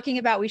just talking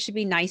about we should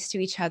be nice to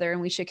each other and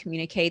we should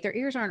communicate, their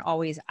ears aren't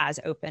always as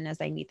open as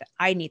I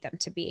need them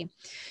to be.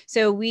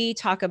 So we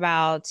talk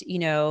about,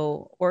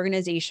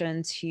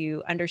 organizations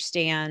who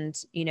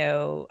understand,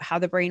 how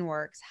the brain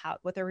works,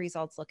 what the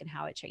results look and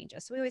how it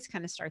changes. So we always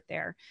kind of start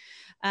there.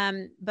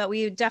 But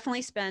we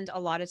definitely spend a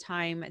lot of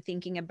time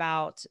thinking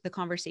about the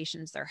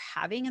conversations they're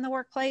having in the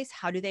workplace.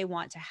 How do they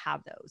want to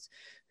have those?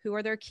 Who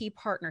are their key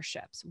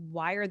partnerships?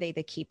 Why are they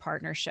the key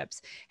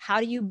partnerships? How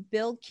do you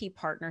build key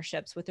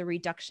partnerships with a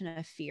reduction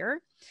of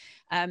fear?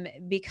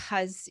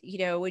 Because,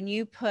 when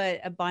you put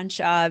a bunch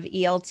of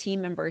EL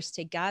team members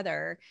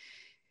together,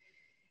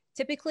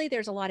 typically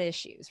there's a lot of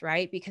issues,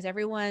 right? Because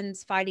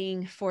everyone's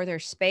fighting for their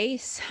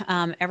space.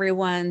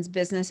 Everyone's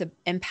business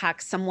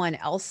impacts someone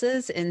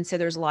else's. And so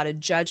there's a lot of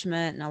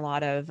judgment and a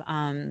lot of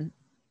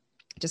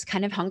just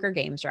kind of Hunger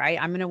Games, right?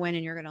 I'm going to win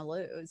and you're going to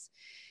lose.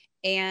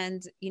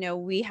 And,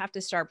 we have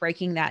to start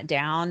breaking that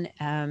down,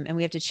 and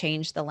we have to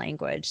change the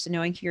language. So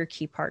knowing who your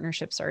key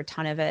partnerships are a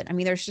ton of it. I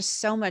mean, there's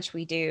just so much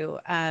we do.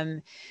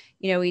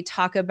 We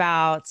talk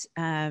about,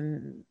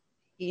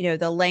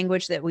 the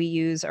language that we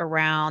use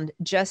around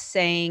just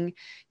saying,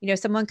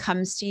 someone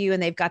comes to you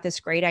and they've got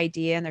this great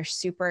idea and they're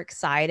super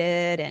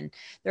excited and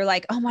they're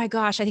like, oh my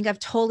gosh, I think I've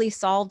totally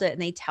solved it.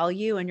 And they tell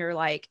you, and you're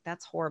like,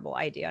 that's a horrible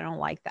idea. I don't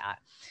like that.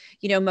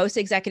 Most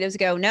executives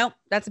go, nope,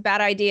 that's a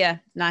bad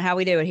idea. Not how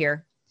we do it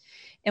here.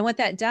 And what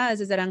that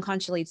does is that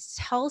unconsciously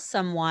tells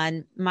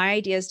someone, my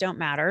ideas don't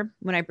matter.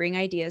 When I bring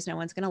ideas, no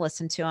one's going to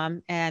listen to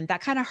them. And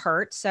that kind of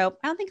hurts. So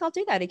I don't think I'll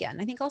do that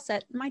again. I think I'll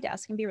sit at my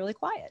desk and be really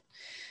quiet.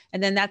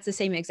 And then that's the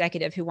same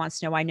executive who wants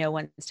to know why no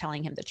one's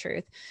telling him the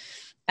truth.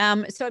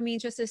 So, I mean,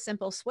 just a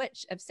simple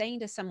switch of saying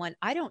to someone,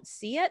 I don't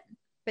see it,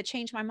 but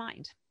change my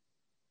mind.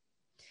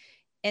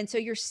 And so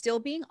you're still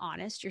being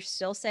honest. You're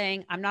still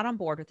saying, I'm not on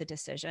board with the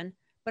decision,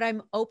 but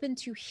I'm open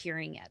to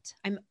hearing it.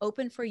 I'm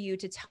open for you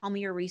to tell me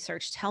your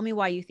research. Tell me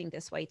why you think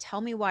this way. Tell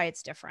me why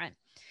it's different.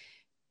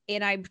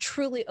 And I'm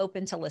truly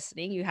open to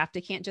listening.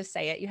 Can't just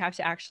say it. You have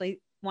to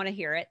actually want to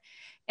hear it.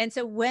 And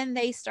so when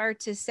they start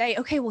to say,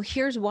 okay, well,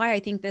 here's why I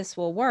think this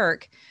will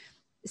work.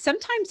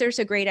 Sometimes there's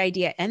a great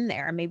idea in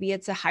there. Maybe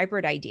it's a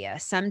hybrid idea.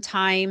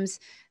 Sometimes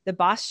the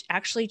boss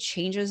actually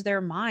changes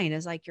their mind,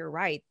 is like, you're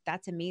right.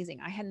 That's amazing.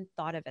 I hadn't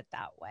thought of it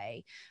that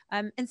way.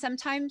 And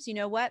sometimes, you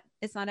know what?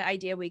 It's not an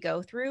idea we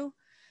go through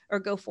or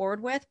go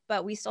forward with,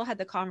 but we still had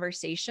the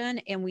conversation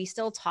and we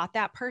still taught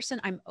that person,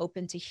 I'm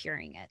open to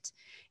hearing it.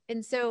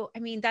 And so, I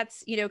mean,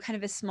 that's, kind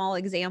of a small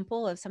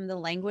example of some of the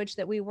language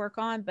that we work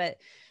on, but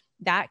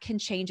that can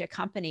change a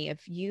company.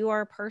 If you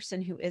are a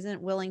person who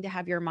isn't willing to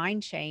have your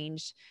mind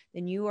changed,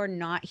 then you are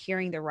not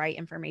hearing the right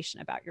information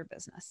about your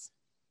business.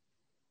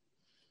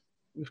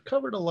 We've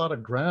covered a lot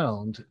of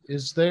ground.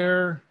 Is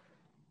there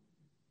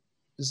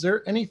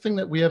anything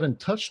that we haven't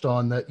touched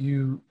on that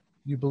you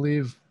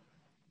believe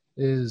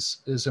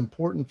is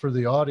important for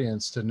the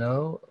audience to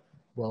know?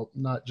 Well,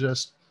 not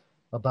just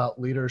about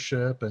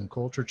leadership and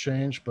culture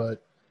change,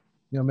 but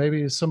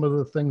maybe some of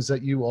the things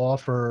that you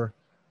offer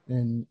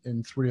in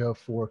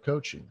 304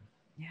 coaching.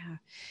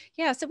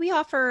 Yeah. So we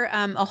offer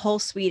a whole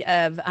suite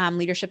of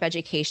leadership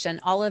education.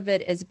 All of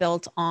it is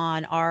built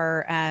on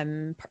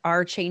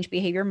our change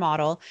behavior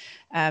model.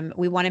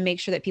 We want to make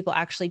sure that people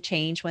actually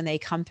change when they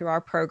come through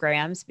our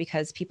programs,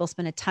 because people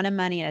spend a ton of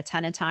money and a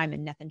ton of time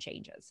and nothing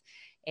changes.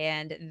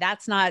 And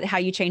that's not how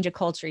you change a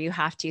culture. You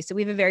have to. So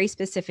we have a very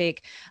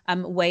specific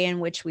way in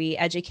which we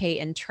educate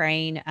and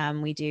train.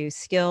 We do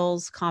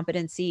skills,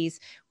 competencies.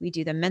 We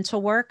do the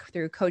mental work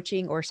through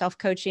coaching or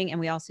self-coaching. And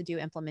we also do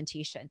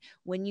implementation.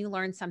 When you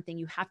learn something,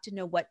 you have to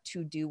know what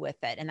to do with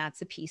it. And that's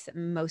the piece that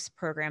most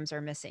programs are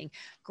missing.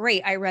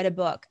 Great. I read a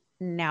book.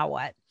 Now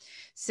what?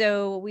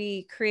 So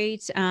we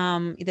create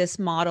this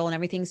model and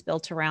everything's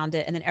built around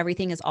it. And then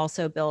everything is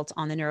also built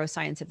on the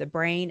neuroscience of the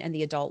brain and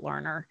the adult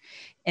learner,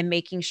 and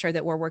making sure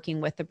that we're working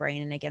with the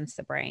brain and against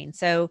the brain.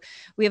 So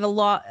we have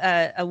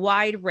a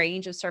wide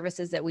range of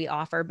services that we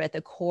offer, but at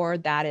the core,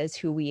 that is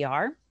who we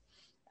are.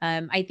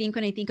 I think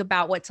when I think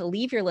about what to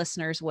leave your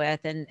listeners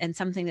with and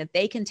something that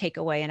they can take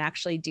away and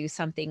actually do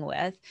something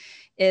with,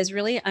 is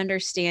really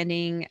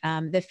understanding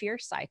the fear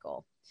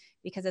cycle.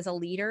 Because as a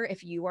leader,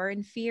 if you are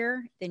in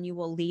fear, then you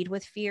will lead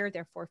with fear.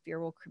 Therefore, fear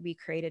will be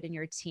created in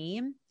your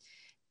team.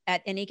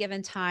 At any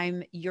given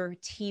time, your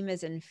team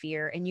is in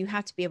fear, and you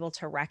have to be able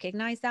to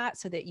recognize that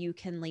so that you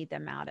can lead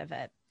them out of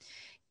it.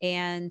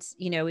 And,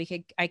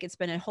 I could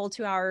spend a whole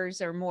 2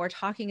 hours or more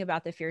talking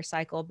about the fear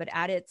cycle, but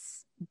at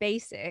its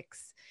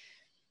basics,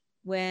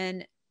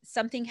 when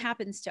something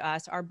happens to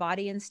us, our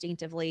body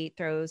instinctively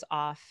throws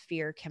off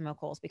fear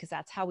chemicals because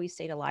that's how we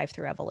stayed alive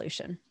through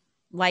evolution.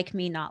 Like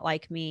me, not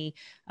like me,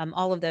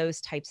 all of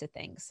those types of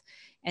things.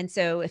 And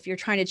so if you're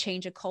trying to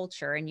change a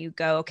culture and you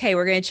go, okay,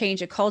 we're going to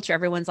change a culture,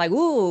 everyone's like,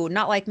 ooh,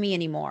 not like me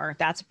anymore.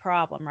 That's a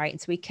problem, right?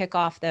 And so we kick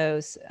off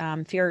those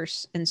fear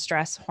and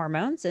stress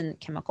hormones and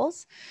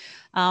chemicals.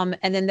 And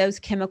then those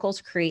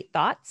chemicals create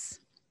thoughts,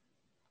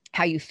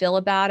 how you feel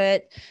about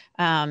it.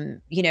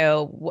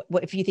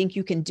 What if you think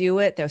you can do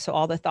it, though, so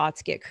all the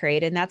thoughts get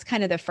created. And that's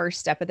kind of the first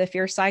step of the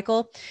fear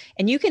cycle.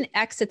 And you can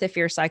exit the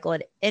fear cycle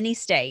at any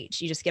stage.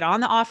 You just get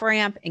on the off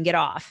ramp and get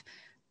off.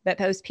 But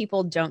most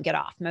people don't get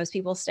off. Most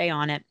people stay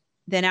on it.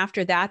 Then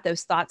after that,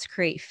 those thoughts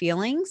create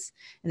feelings,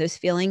 and those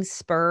feelings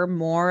spur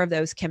more of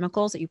those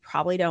chemicals that you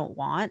probably don't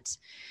want.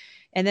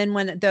 And then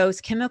when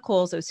those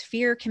chemicals, those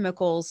fear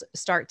chemicals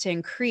start to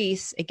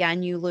increase,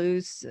 again, you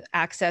lose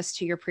access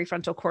to your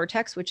prefrontal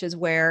cortex, which is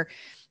where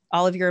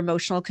all of your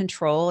emotional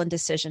control and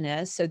decision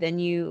is. So then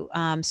you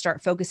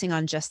start focusing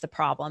on just the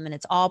problem, and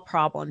it's all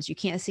problems. You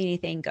can't see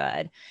anything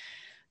good.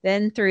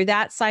 Then through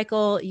that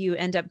cycle, you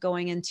end up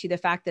going into the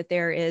fact that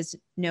there is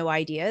no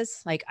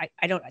ideas. Like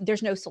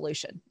there's no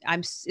solution.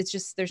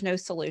 There's no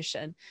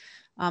solution.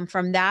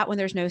 From that, when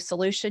there's no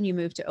solution, you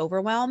move to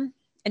overwhelm.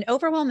 And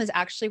overwhelm is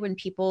actually when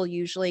people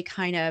usually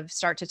kind of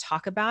start to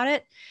talk about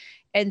it.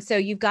 And so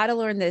you've got to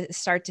learn to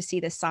start to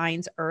see the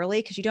signs early,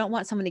 because you don't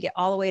want someone to get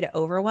all the way to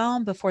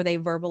overwhelm before they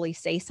verbally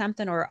say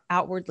something or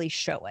outwardly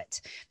show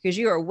it, because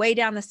you are way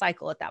down the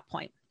cycle at that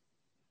point.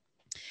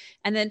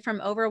 And then from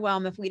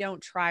overwhelm, if we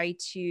don't try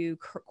to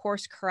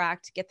course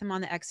correct, get them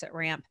on the exit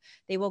ramp,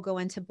 they will go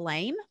into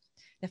blame.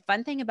 The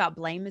fun thing about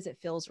blame is it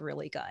feels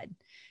really good,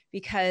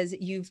 because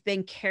you've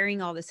been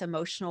carrying all this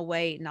emotional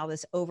weight and all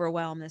this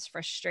overwhelm, this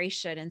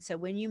frustration. And so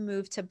when you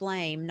move to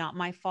blame, not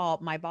my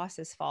fault, my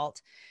boss's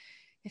fault,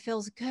 it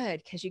feels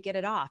good because you get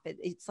it off.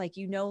 It's like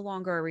you no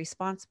longer are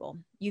responsible.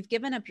 You've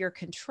given up your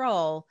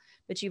control,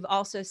 but you've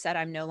also said,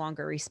 I'm no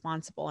longer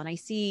responsible. And I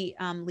see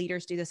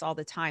leaders do this all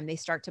the time. They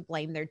start to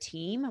blame their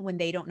team when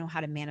they don't know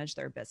how to manage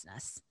their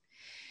business.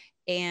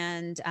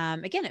 And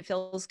again, it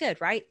feels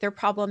good, right? Their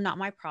problem, not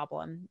my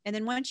problem. And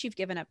then once you've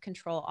given up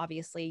control,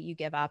 obviously you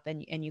give up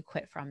and you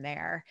quit from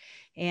there.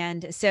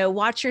 And so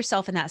watch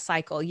yourself in that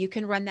cycle. You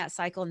can run that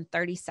cycle in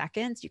 30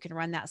 seconds. You can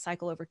run that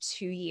cycle over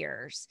 2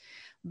 years.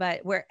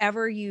 But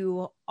wherever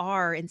you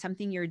are in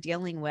something you're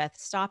dealing with,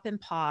 stop and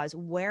pause.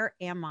 Where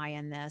am I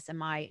in this?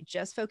 Am I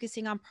just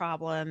focusing on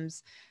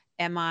problems?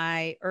 Am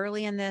I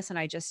early in this and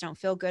I just don't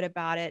feel good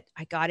about it?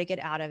 I got to get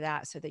out of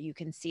that so that you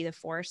can see the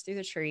forest through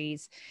the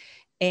trees,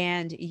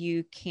 and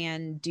you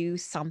can do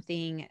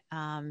something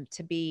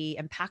to be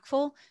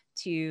impactful,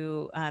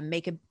 to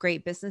make a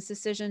great business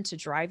decision, to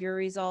drive your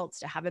results,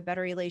 to have a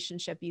better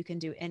relationship. You can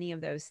do any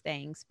of those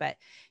things, but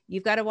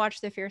you've got to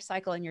watch the fear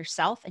cycle in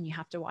yourself, and you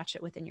have to watch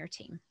it within your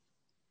team.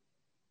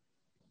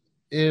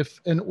 If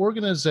an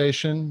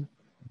organization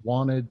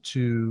wanted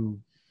to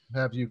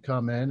have you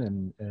come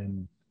in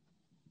and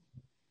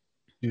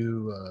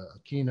do a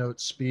keynote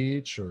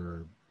speech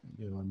or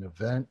an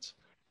event,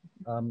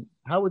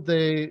 how would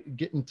they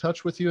get in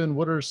touch with you, and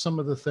what are some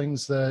of the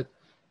things that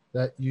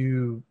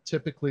you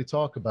typically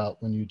talk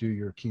about when you do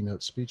your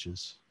keynote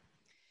speeches?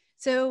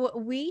 So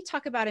we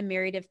talk about a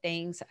myriad of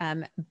things,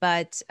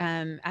 but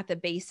at the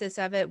basis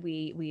of it,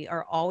 we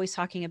are always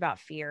talking about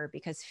fear,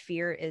 because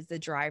fear is the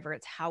driver.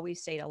 It's how we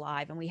stayed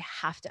alive, and we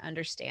have to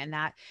understand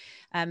that.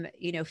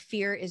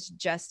 Fear is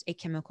just a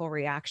chemical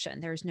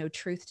reaction. There's no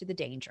truth to the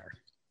danger.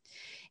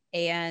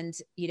 And,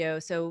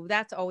 so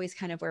that's always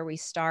kind of where we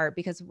start,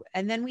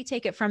 and then we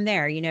take it from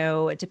there.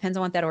 It depends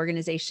on what that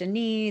organization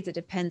needs. It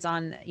depends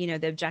on,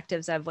 the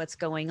objectives of what's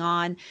going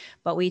on,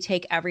 but we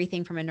take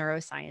everything from a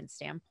neuroscience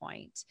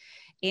standpoint.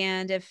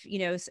 And if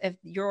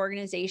your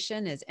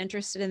organization is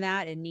interested in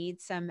that and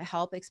needs some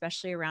help,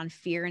 especially around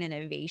fear and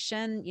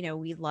innovation,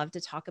 we love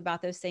to talk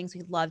about those things.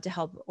 We love to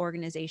help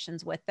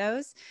organizations with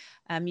those.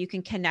 You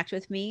can connect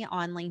with me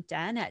on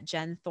LinkedIn at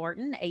Jen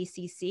Thornton,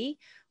 ACC,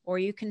 or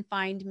you can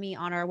find me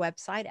on our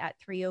website at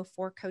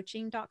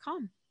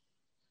 304coaching.com.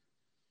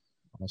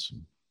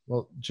 Awesome.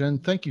 Well, Jen,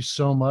 thank you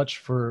so much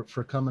for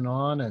coming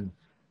on and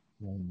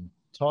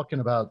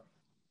talking about,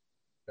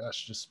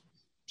 just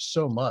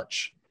so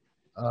much.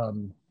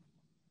 I'm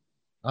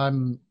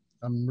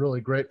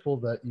really grateful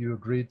that you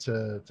agreed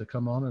to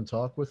come on and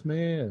talk with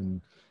me.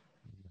 And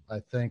I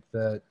think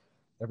that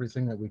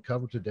everything that we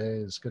covered today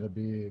is going to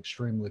be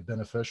extremely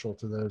beneficial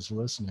to those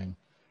listening.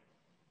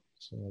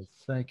 So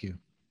thank you.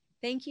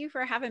 Thank you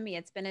for having me.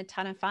 It's been a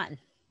ton of fun.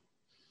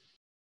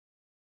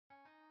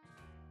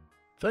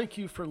 Thank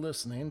you for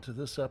listening to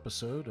this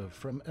episode of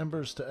From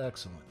Embers to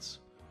Excellence.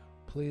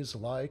 Please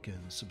like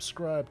and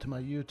subscribe to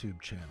my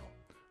YouTube channel.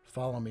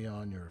 Follow me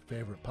on your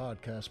favorite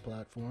podcast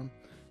platform,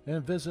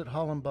 and visit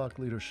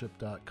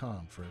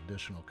hollenbachleadership.com for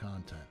additional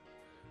content.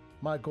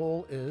 My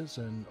goal is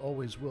and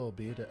always will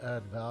be to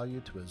add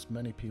value to as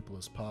many people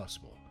as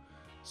possible.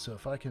 So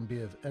if I can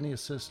be of any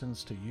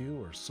assistance to you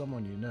or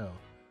someone you know,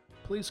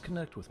 please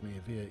connect with me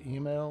via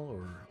email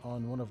or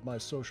on one of my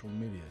social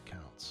media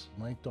accounts,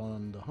 linked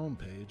on the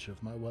homepage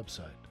of my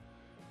website.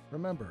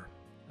 Remember,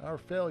 our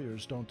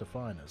failures don't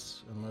define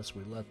us unless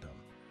we let them,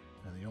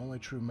 and the only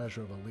true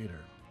measure of a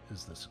leader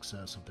is the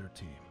success of their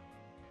team.